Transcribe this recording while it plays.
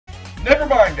Never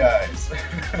mind, guys.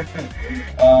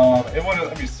 It wouldn't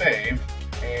let me save,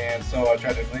 and so I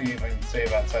tried to leave and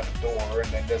save outside the door,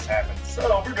 and then this happened.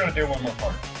 So we're gonna do one more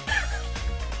part.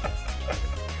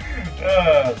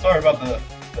 Sorry about the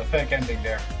fake ending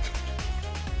there.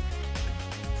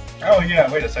 Oh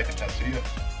yeah, wait a second, Tetsuya.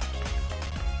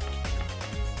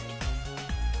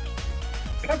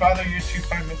 Can I bother you two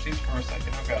fine missies for a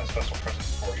second? I've got a special present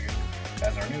for you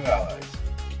as our new allies.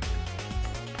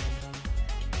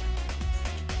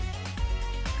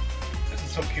 This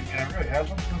is so cute. Can I really have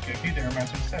one? Okay, be there,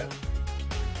 matching set.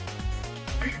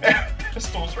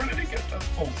 Pistols, where did he get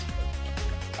pistols?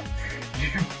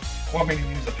 You want me to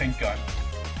use a pink gun?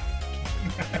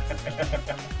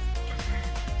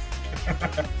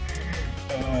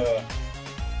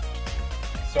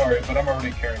 Sorry, but I'm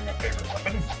already carrying my favorite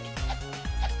weapon.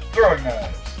 Throwing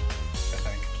knives, I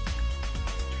think.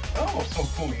 Oh, so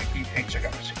cool. You keep check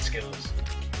out my skills.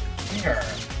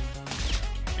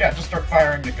 Yeah, just start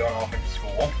firing the gun off in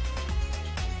school.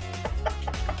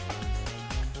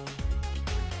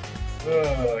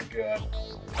 Oh, God.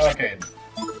 Okay.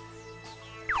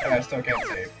 I still can't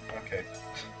save. Okay.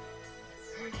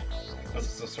 This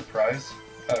is a surprise?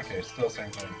 Okay, still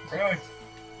same thing. Really?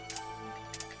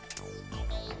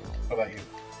 How about you?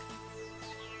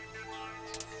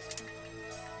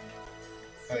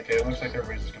 Okay, it looks like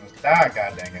everybody's just gonna... Ah,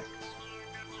 god dang it.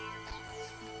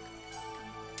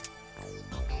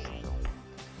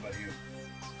 How about you?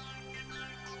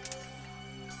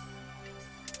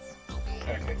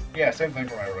 Okay, yeah, same thing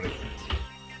for everybody.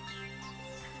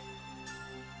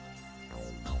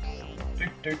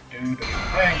 Dang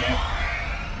it.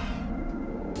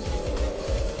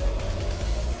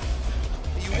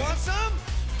 You want some?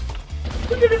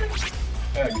 Okay,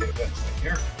 let's see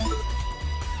here.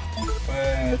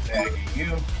 Let's Aggie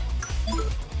you.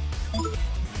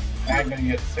 I'm gonna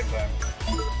get the same time.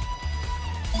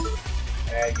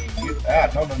 Aggie you. Ah,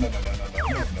 no.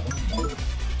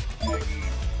 Aggie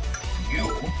you.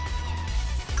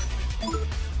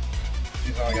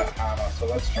 She's only got Hama, so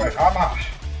let's try Hama.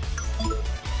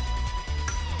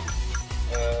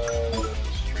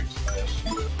 Street slash.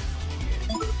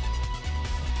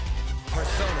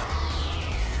 Persona.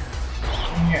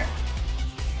 Yeah.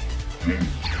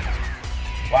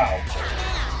 Wow.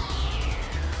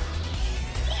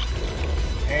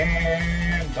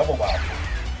 And double wow.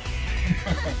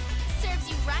 Serves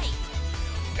you right.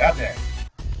 God dang.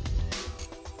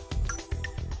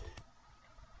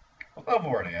 What level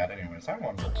are they at anyways? I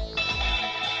wonder.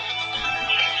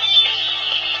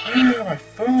 My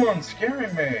phone's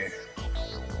scaring me.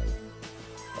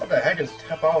 What the heck is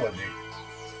topology?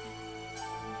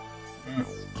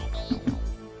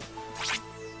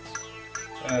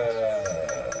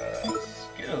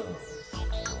 Skills.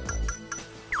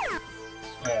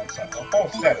 That's not a full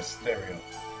status. There we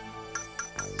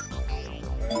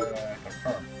go.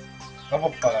 Confirm.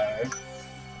 Level 5.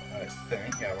 I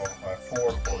think. Yeah, level 5.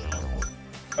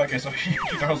 4. Okay, so he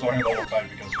knows only level 5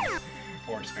 because he's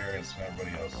more experienced than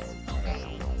everybody else.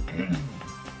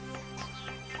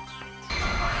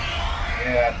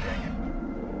 Yeah, dang it.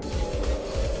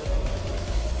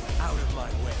 Out of my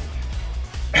way.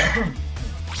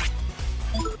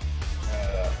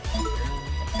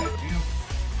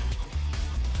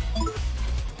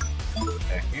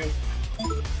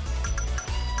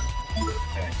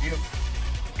 Thank you.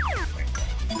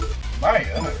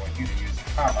 Maya, I want you to use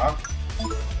Hama. So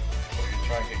you're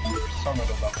trying to get your persona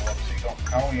to level up so you don't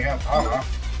only have Hama.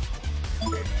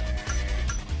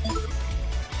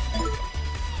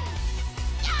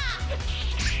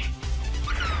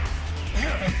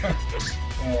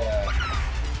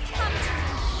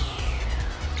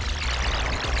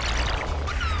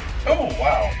 Oh,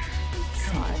 wow.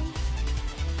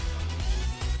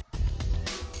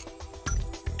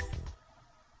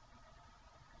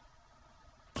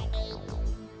 Cool.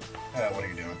 What are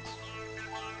you doing?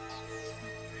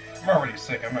 I'm already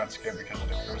sick. I'm not scared because of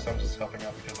the curse. I'm just helping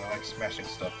out because I like smashing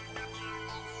stuff.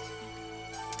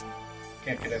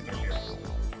 Can't get in through here.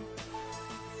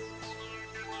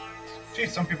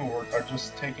 Geez, some people are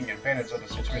just taking advantage of the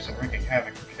situation, wreaking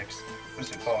havoc for kicks. We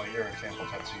should follow your example,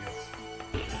 Tetsuya.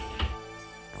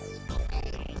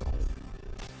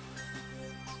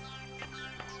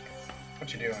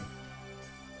 What you doing?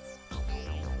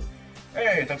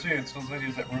 Hey, Tetsuya, it's those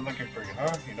ladies that were looking for you,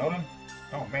 huh? You know them?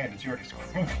 Oh man, did you already school?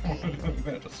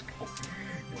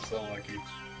 You're so lucky.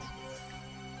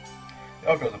 The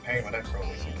Elko's a pain, but that girl at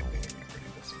least can be pretty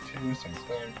busy too. Same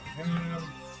thing.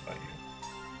 About you.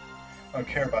 I don't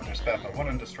care about their staff. I want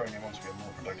to destroy them once we have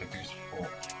more productive use for.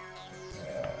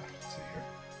 Let's see here.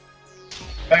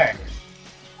 Bang!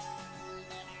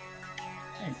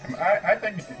 I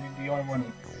think the only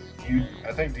one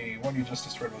I think the one you just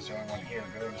destroyed was the only one here.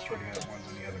 Go destroy the other ones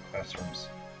in the other classrooms.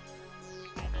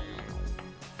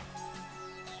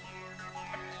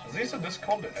 Is Lisa this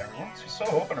cold to everyone? She's so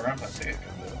open around that day.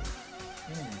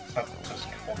 It's not just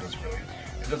cold as brilliant.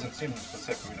 It doesn't seem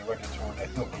specifically directed toward that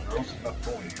hill, but girls is not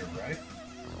fully here, right?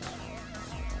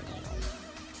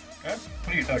 Eh? What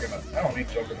are you talking about? I don't need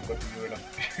Joker to put you in a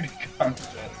beauty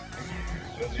contest.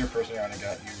 It was your personality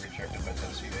got you rejected by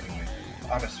Tennessee anyway.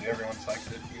 Honestly, everyone's like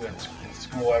that. You in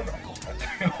school ever. I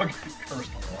get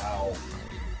cursed. Wow.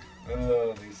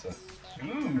 Lisa.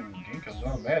 Ooh, Ginkgo's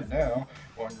all mad now.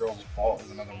 One girl's fault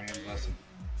is another man's lesson.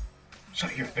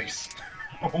 Shut your face.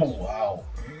 Oh, wow.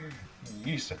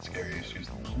 Yeesh, that's scary. She's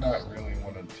not really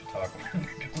wanted to talk when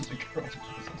it comes to girls'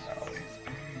 personalities.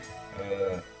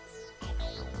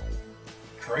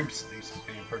 Cripes, Lisa's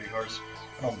being pretty harsh.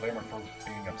 I don't blame her for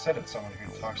being upset at someone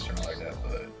who talks to her like that,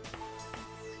 but...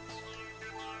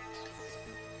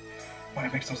 Why,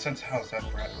 it makes no sense. How's that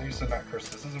brat? Lisa not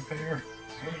cursed. This isn't fair.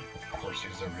 Of course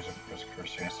she's the reason for this curse.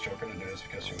 She asked Joker to do this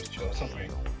because she was jealous of me.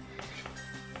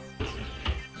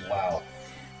 Wow.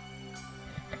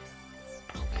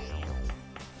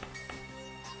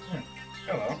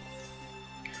 Hello.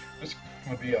 This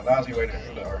would be a lousy way to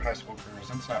end our high school careers.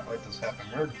 Let's not let this happen.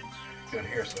 We're good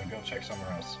here, so go check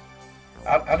somewhere else.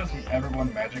 How does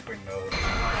everyone magically know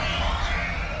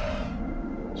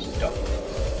stuff?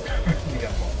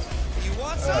 You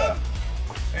want some?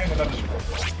 And another scroll.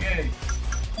 Yay!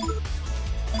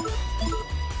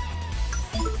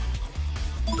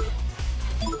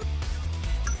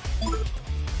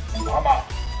 Mama!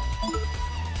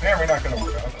 Yeah, we're not gonna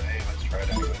work on it, but hey, let's try it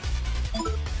anyway.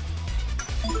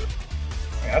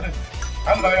 Hey, how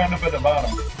did I end up at the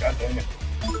bottom? God dang it.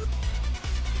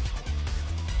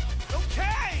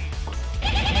 Okay!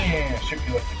 Yeah, shoot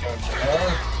you like the gun car.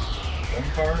 Gun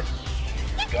car.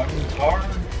 Gun car.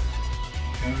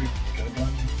 Gun.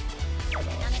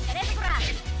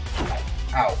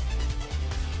 Ow.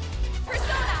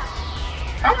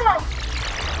 Ow!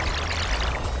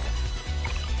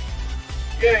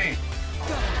 Yay!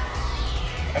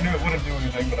 I knew it wouldn't do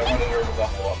anything, but I wanted her to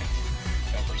level up.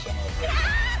 And for some of it.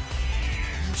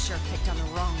 You sure picked on the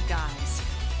wrong guys.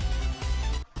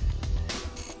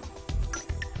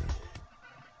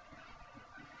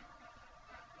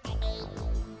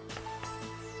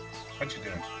 What you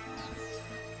doing?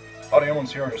 All the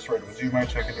emblems here are destroyed. Would you mind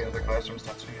checking the other classrooms,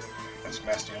 Tatsuya, and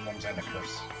smash the emblems and the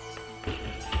curse?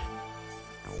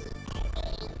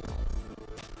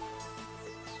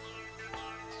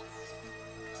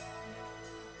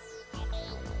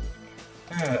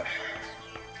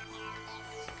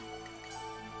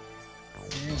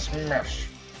 Smash.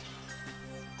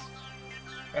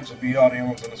 That should be all the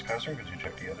emblems in this classroom. Could you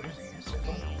check the others?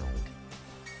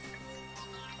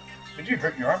 Did you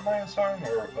hurt your arm by this arm,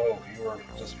 or oh, you were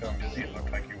just feeling dizzy? It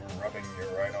looked like you were rubbing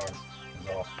your right arm. It was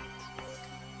off.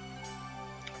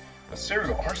 A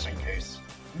serial arson case.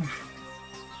 Oof.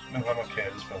 No, I'm okay. I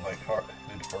just felt like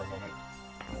hearted for a moment.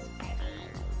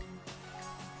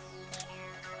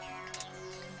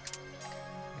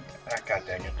 Ah, god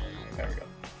dang it. There we go.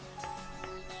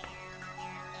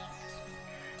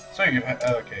 So you had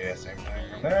okay, yeah, same thing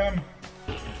from them.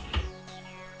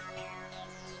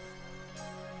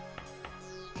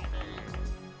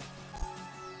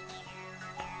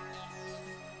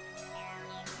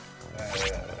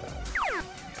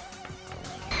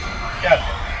 God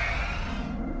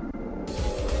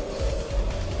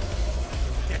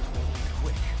damn it.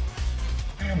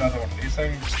 Another one of these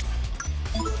things.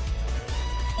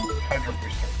 Hydro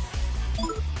booster.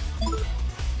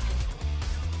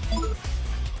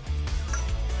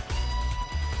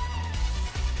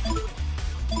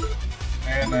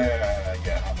 And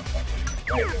yeah, how much like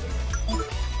wait.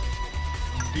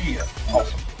 Dia,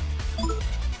 awesome.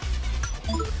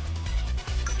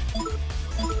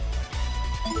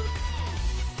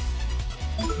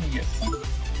 Yes.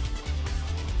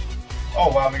 Oh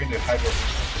wow, we can do hydro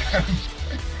booster.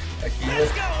 Heck yeah.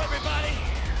 Let's go, everybody!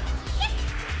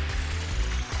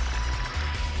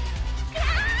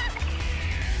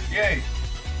 Yay!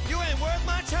 You ain't worth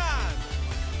my time!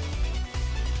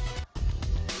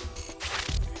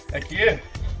 Heck yeah!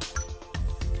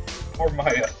 Poor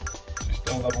Maya. She's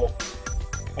still level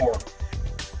 4.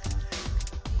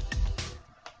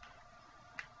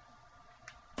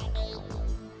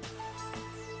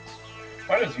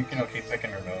 Why does Yukino keep picking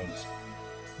her nose?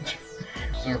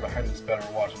 They're behind this better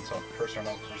watching so first or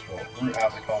not first of all. Root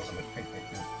out the cause of it.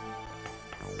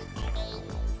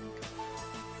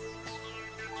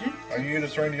 Are you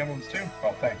destroying the emblems too?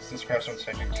 Oh thanks. This crash one's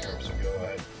taken care of, so go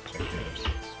ahead and check the others.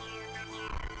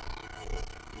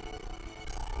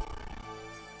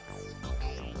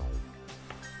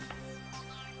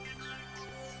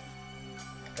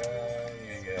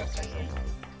 same thing.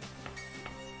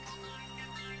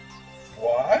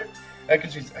 What?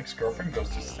 Akechi's ex-girlfriend goes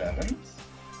to 7s?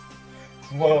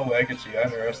 Whoa, Akechi, I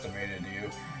underestimated you.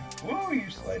 Whoa, you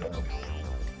slight dog.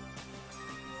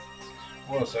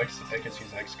 Whoa, so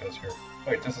Akechi's ex goes here.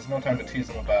 Wait, this is no time to tease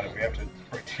him about it. We have to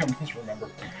break the ambulance, remember?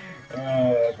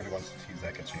 Everybody wants to tease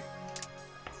Akechi.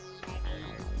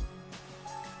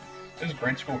 His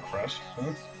grade school crush?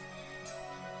 Huh?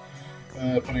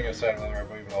 Putting aside whether I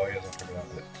believe it all, he hasn't figured out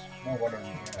that. No wonder,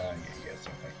 yeah,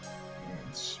 something.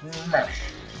 Smash!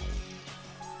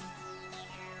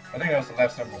 I think that was the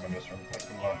last symbol in this room. Let's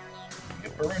move on.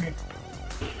 Get Baruni.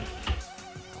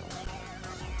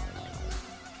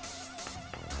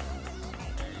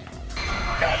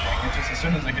 God dang it, just as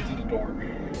soon as I get to the door.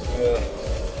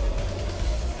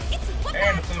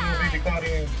 And it's a little baby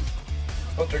Claudians.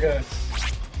 Poltergeist.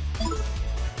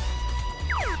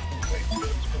 Wait,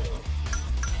 let's go.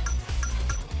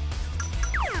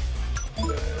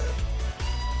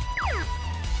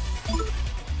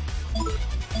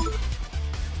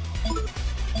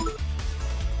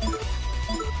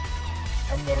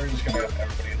 I'm literally just gonna have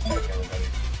everybody attack everybody.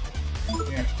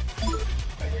 Yeah.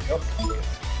 There we go. Yes.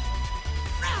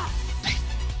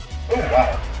 Oh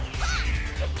wow.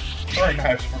 Throwing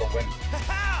knives for the win.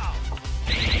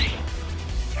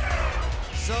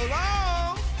 So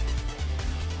long!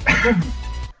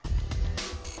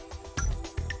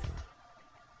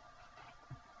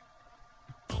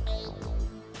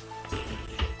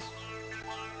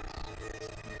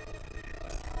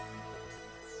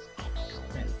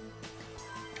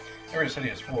 Every city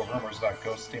is full of rumors about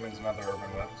ghosts, demons, and other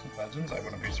urban legends. I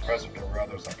wouldn't be surprised if there were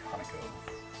others like Hanako.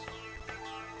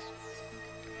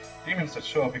 Demons that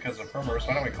show up because of rumors,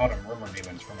 why don't we call them rumor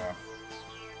demons for now?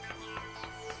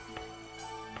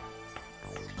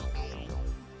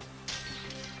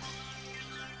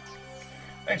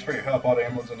 Thanks for your help. All the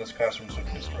emblems in this classroom should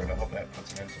be destroyed. I hope that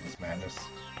puts an end to this madness.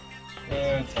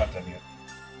 It's not done yet,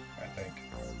 I think.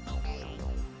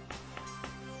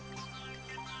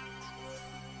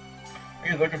 Are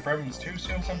you looking for emblems too,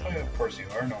 Senpai? Of course you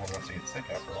are. No one wants to get sick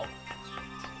after all.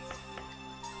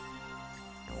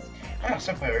 Ah,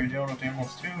 Senpai, are you dealing with the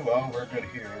emblems too? Well, we're good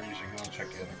here. You should go check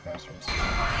the other classrooms.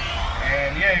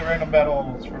 And yay, random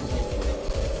battles for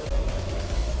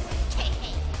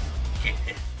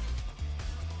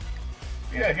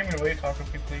Yeah, Human, will you talk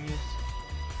with me, please?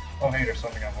 Oh, hey, there's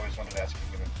something I've always wanted to ask you,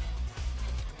 Human.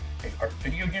 Hey, are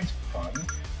video games fun?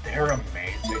 They're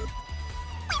amazing.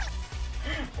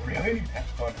 Really? That's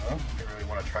fun, huh? I really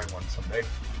want to try one someday.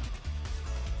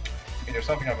 Hey, there's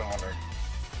something I've been wondering.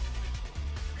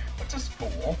 What's a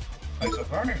school? Place of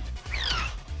learning?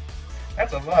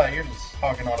 That's a lie. You're just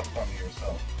talking all the fun to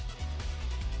yourself.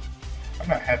 I'm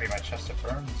not happy. My chest it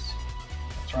burns.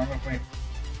 What's wrong with me?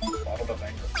 Bottled up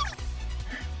anger.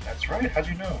 That's right. How'd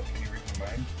you know? Can you read my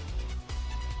mind?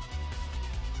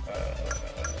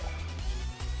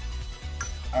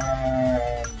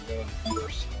 I'm going to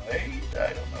persuade?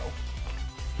 I don't know.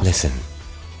 Listen.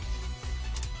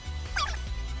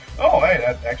 Oh, hey,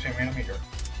 that actually made me here.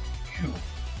 Phew.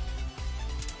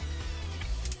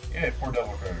 Yeah, 4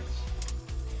 double cards.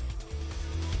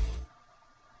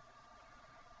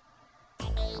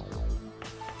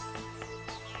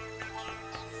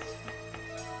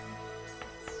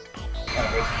 Kind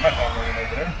of wasting my time running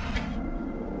over there.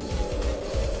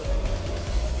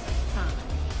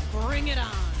 Bring it on.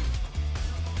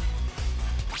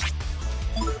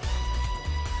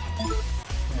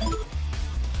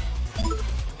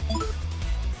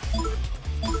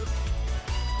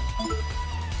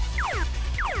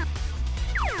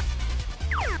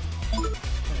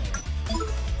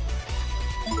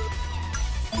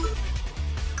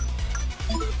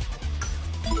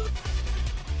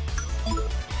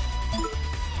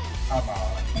 Come on,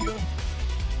 you.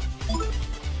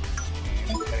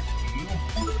 And attack you.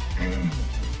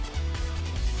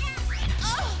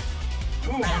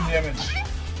 Ooh, 1 damage.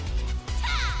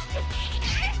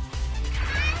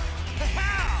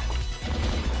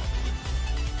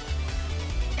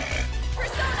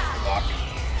 Lock.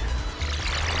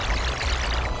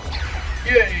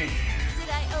 Yay! Did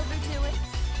I overdo it?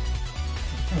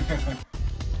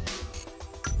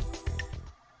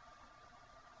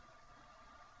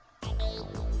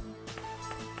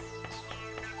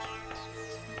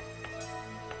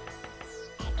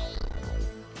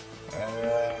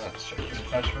 Let's check this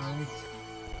classroom.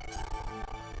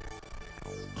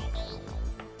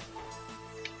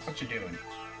 What you doing?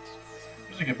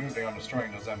 Usually get moving on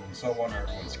destroying those emblems. So wonder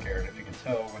everyone's scared. If you can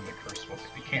tell when the curse will,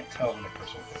 if you can't tell when the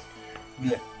curse will hit.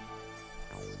 Blech.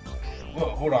 Whoa,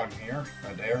 hold on here,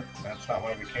 there. That's not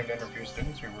why we came to interview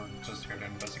students. We were just here to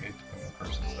investigate the criminal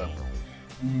person stuff.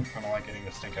 I don't like getting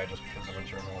a stink eye just because I'm a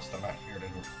journalist. I'm not here to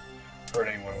hurt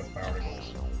anyone with my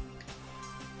articles.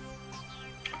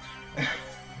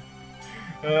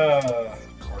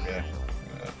 Poor guy.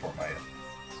 Poor Maya.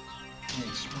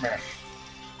 Smash.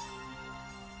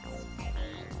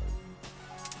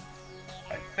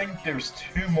 I think there's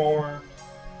 2 more.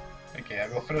 Okay, I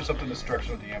will finish up the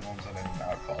destruction of the emblems and then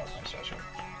I'll call it my session.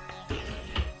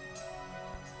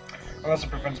 Unless it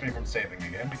prevents me from saving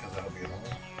again, because that'll be annoying.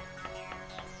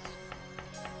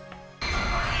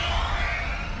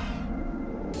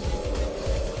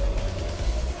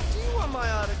 Do you want my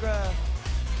autograph?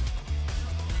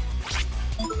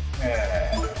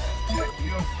 Thank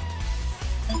you.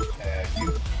 Thank you.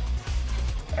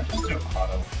 I just do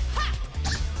auto.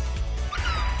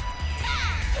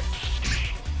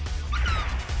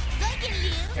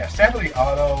 Yeah, sadly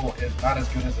auto is not as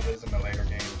good as it is in the later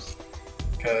games.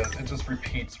 Because it just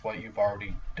repeats what you've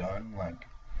already done, like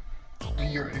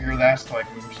your last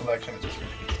like move selection, it just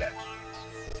repeats that.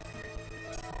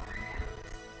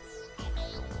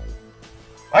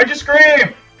 Why'd you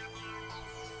scream?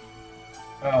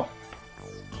 Oh.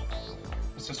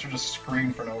 My sister just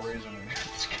screamed for no reason and it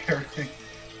scared me.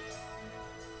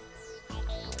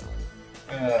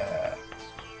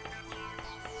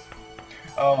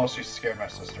 Oh, she scared my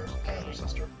sister, my other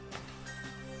sister.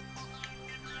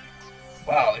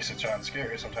 Wow, at least it's not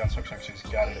scary. Sometimes looks like she's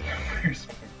got it for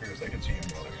something fierce. I can see on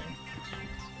the other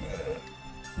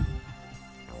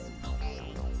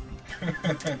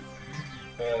hand.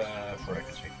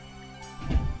 Frickachi.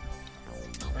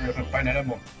 Hurry up and find that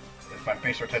emblem. If my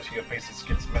face or touching your face, it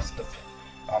gets messed up.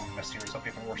 Messy or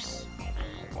something even worse.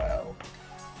 Wow.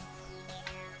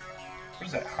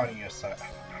 Where's that Hania side?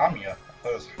 Hamia? I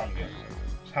thought it was Hamia.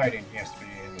 It's hiding. He has to be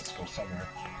in this school somewhere.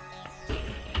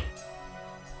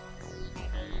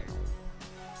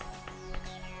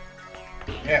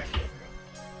 Yeah.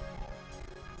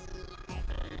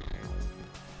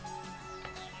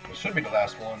 This should be the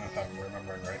last one if I'm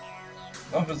remembering right.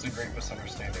 Love is the great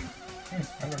misunderstanding. I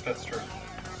wonder if that's true.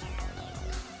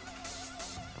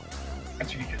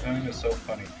 Actually, Kazooie is so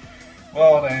funny.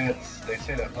 Well, they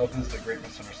say that love is the great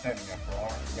misunderstanding after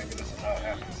all. Maybe this is how it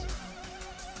happens.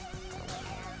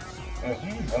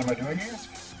 What am I doing here?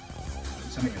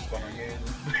 Sending a spawner again.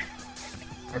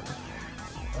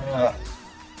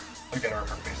 Look at her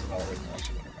face is all written out.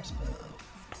 She wouldn't mess up.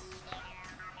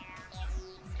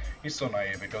 He's so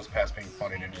naive, it goes past being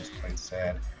funny to just plain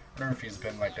sad. I wonder if he's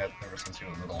been like that ever since he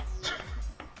was little.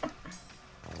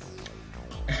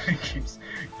 He keeps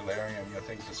glaring at me. I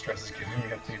think the stress is giving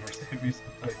me a fever. Save me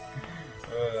something.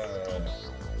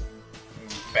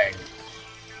 Bang.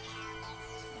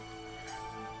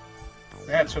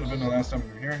 That should have been the last time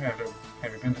we were here. Have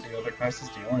you been to the other classes?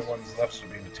 The only ones left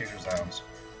should be in the teacher's lounge.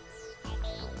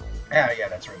 Ah, yeah,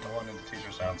 that's right. The one in the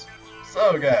teacher's lounge.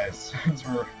 So, guys, since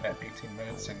we're at 18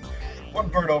 minutes and one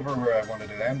part over where I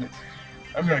wanted it to end,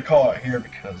 I'm going to call it here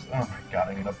because, oh my god,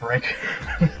 I need a break.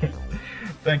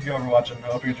 Thank you all for watching. I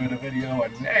hope you enjoyed the video,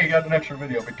 and hey, you got an extra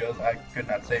video because I could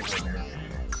not save it here.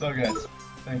 So guys,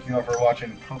 thank you all for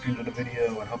watching. Hope you enjoyed the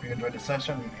video, and hope you enjoyed the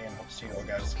session, and hope to see you all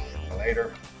guys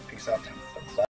later. Peace out. Bye.